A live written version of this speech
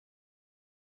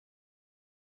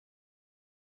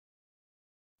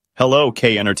Hello,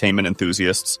 K-entertainment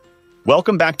enthusiasts.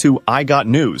 Welcome back to I Got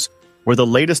News, where the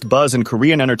latest buzz in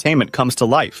Korean entertainment comes to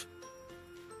life.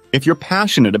 If you're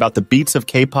passionate about the beats of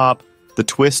K-pop, the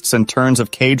twists and turns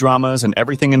of K-dramas, and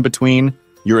everything in between,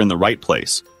 you're in the right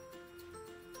place.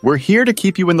 We're here to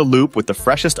keep you in the loop with the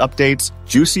freshest updates,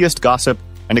 juiciest gossip,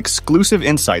 and exclusive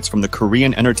insights from the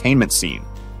Korean entertainment scene.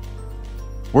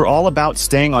 We're all about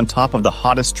staying on top of the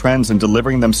hottest trends and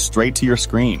delivering them straight to your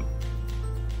screen.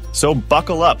 So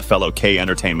buckle up, fellow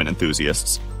K-entertainment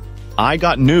enthusiasts. I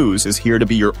Got News is here to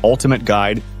be your ultimate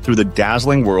guide through the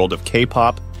dazzling world of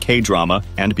K-pop, K-drama,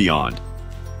 and beyond.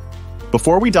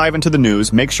 Before we dive into the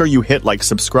news, make sure you hit like,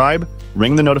 subscribe,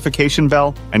 ring the notification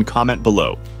bell, and comment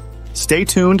below. Stay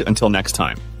tuned until next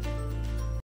time.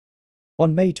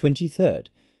 On May 23rd,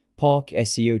 Park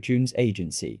Seo-joon's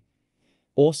agency,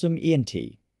 Awesome ENT,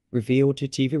 revealed to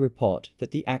TV Report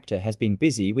that the actor has been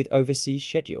busy with overseas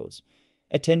schedules,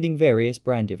 attending various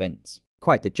brand events.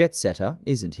 Quite the jet-setter,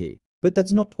 isn't he? But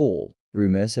that's not all.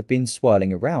 Rumors have been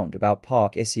swirling around about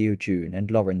Park Seo-joon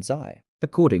and Lauren Tsai.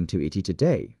 According to ET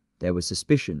Today, there were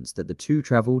suspicions that the two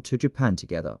traveled to Japan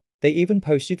together. They even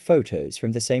posted photos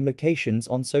from the same locations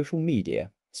on social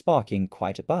media, sparking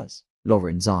quite a buzz.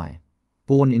 Lauren Tsai,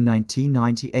 born in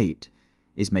 1998,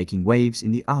 is making waves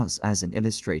in the arts as an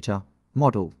illustrator,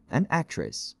 model, and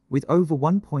actress, with over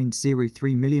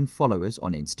 1.03 million followers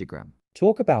on Instagram.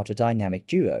 Talk about a dynamic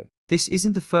duo. This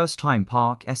isn't the first time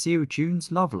Park Seo-joon's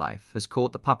love life has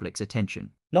caught the public's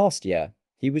attention. Last year,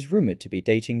 he was rumored to be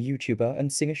dating YouTuber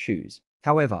and singer Shoes.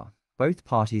 However, both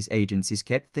parties' agencies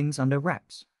kept things under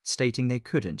wraps, stating they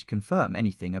couldn't confirm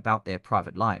anything about their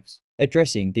private lives.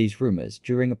 Addressing these rumors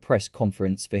during a press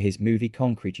conference for his movie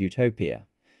Concrete Utopia,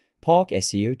 Park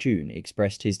Seo-joon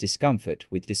expressed his discomfort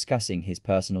with discussing his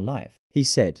personal life. He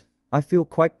said, "I feel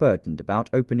quite burdened about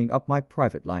opening up my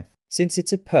private life. Since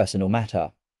it's a personal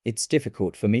matter, it's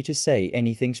difficult for me to say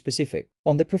anything specific."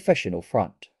 On the professional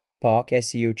front, Park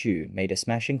Seo-joon made a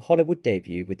smashing Hollywood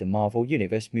debut with the Marvel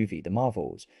Universe movie The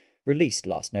Marvels, released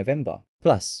last November.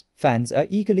 Plus, fans are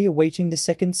eagerly awaiting the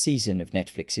second season of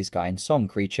Netflix's Guy and Song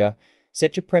Creature,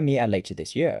 set to premiere later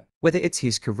this year. Whether it's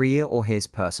his career or his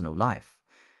personal life,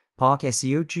 Park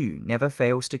Seo-joon never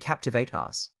fails to captivate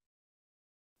us.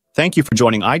 Thank you for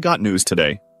joining I Got News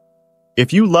today.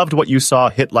 If you loved what you saw,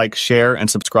 hit like, share, and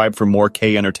subscribe for more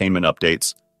K-entertainment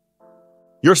updates.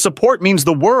 Your support means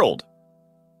the world!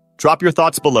 Drop your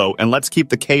thoughts below and let's keep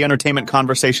the K-entertainment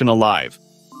conversation alive.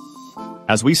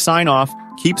 As we sign off,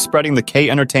 keep spreading the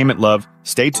K-entertainment love,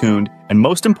 stay tuned, and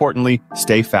most importantly,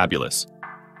 stay fabulous.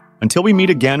 Until we meet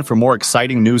again for more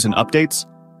exciting news and updates,